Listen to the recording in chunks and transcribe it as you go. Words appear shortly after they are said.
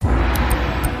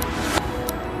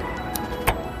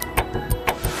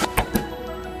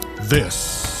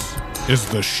This is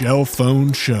the Shell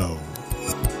Phone Show,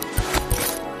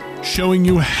 showing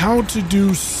you how to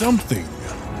do something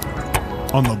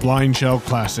on the Blind Shell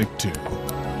Classic 2.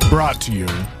 Brought to you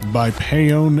by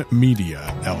Payone Media,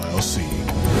 LLC.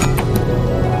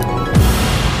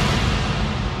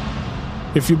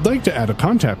 If you'd like to add a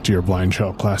contact to your Blind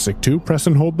Shell Classic 2, press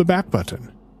and hold the back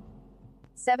button.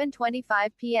 7:25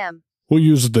 p.m. We'll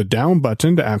use the down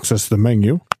button to access the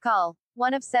menu. Call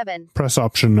 1 of 7. Press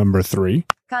option number 3.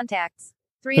 Contacts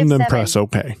 3 and of then 7. press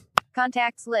OK.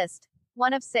 Contacts list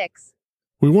 1 of 6.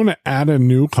 We want to add a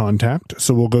new contact,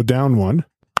 so we'll go down 1.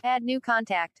 Add new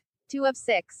contact 2 of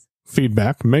 6.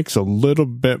 Feedback makes a little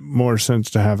bit more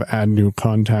sense to have add new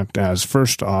contact as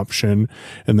first option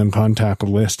and then contact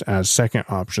list as second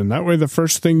option. That way the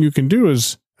first thing you can do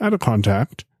is add a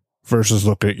contact versus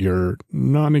look at your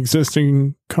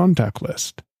non-existing contact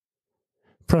list.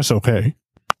 Press OK.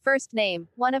 First name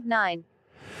 1 of 9.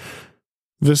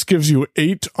 This gives you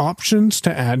 8 options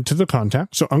to add to the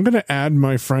contact. So I'm going to add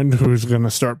my friend who's going to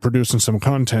start producing some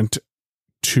content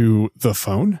to the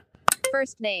phone.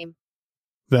 First name.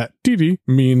 That DD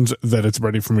means that it's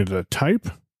ready for me to type,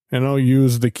 and I'll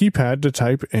use the keypad to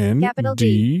type in Capital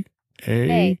D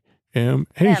A M.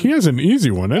 Hey, he has an easy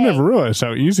one. I never realized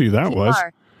how easy that was.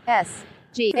 R S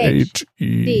G H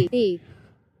D E.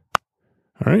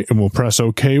 All right, and we'll press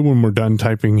OK when we're done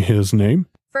typing his name.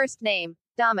 First name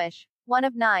Damish 1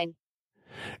 of 9.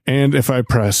 And if I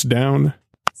press down,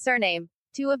 Surname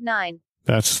 2 of 9.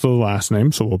 that's the last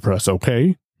name, so we'll press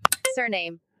OK.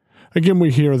 Surname. Again,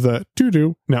 we hear the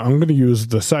doo-doo. Now, I'm going to use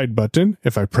the side button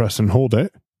if I press and hold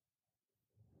it.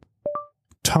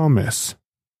 Thomas.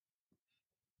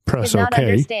 Press Did not OK.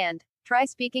 understand. Try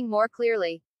speaking more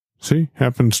clearly. See?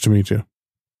 Happens to me too.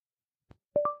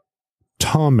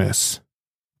 Thomas.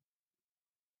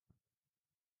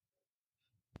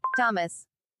 Thomas.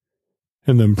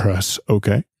 And then press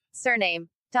OK. Surname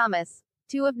Thomas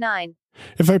 2 of 9.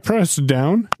 If I press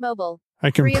down, Mobile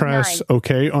I can 3 of press 9.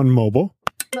 OK on mobile.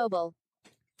 Mobile.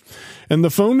 And the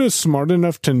phone is smart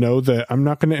enough to know that I'm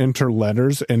not going to enter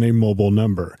letters in a mobile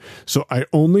number. So I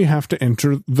only have to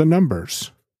enter the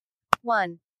numbers.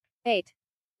 1 8.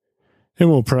 And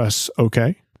we'll press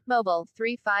OK. Mobile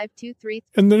 3523.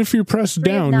 And then if you press 3 of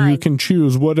down, 9. you can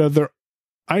choose what other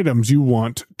items you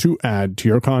want to add to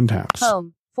your contacts.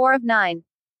 Home 4 of 9.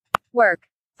 Work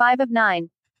 5 of 9.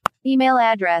 Email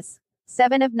address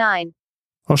 7 of 9.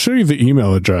 I'll show you the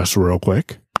email address real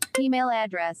quick. Email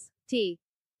address T.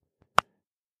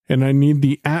 And I need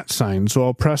the @ sign, so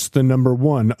I'll press the number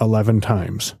 1 11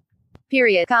 times.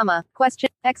 Period, comma, question,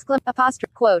 exclamation,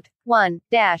 apostrophe, quote, 1,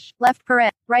 dash, left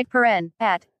paren, right paren,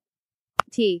 at,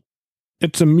 T.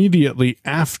 It's immediately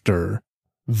after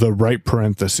the right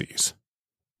parentheses.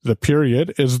 The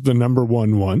period is the number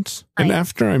 1 once. And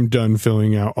after I'm done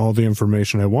filling out all the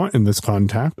information I want in this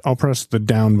contact, I'll press the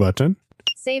down button.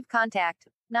 Save contact,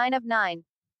 9 of 9.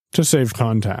 To save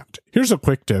contact. Here's a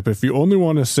quick tip. If you only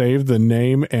want to save the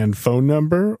name and phone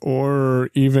number or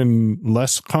even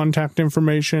less contact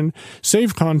information,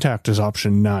 save contact is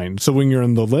option 9. So when you're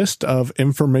in the list of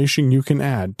information you can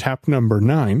add, tap number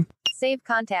 9. Save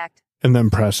contact. And then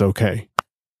press OK.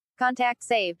 Contact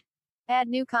saved. Add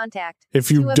new contact.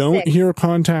 If you 2 of don't 6. hear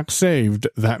contact saved,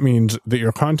 that means that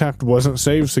your contact wasn't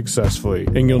saved successfully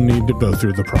and you'll need to go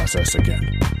through the process again.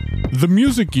 The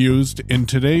music used in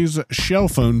today's Shell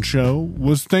Phone Show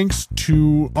was thanks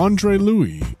to Andre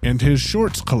Louis and his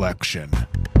shorts collection.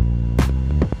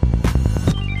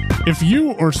 If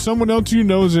you or someone else you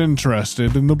know is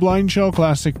interested in the Blind Shell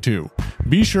Classic 2,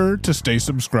 be sure to stay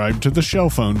subscribed to the Shell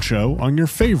Phone Show on your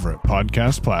favorite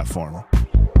podcast platform.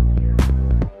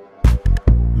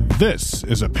 This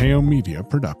is a Payone Media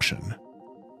production.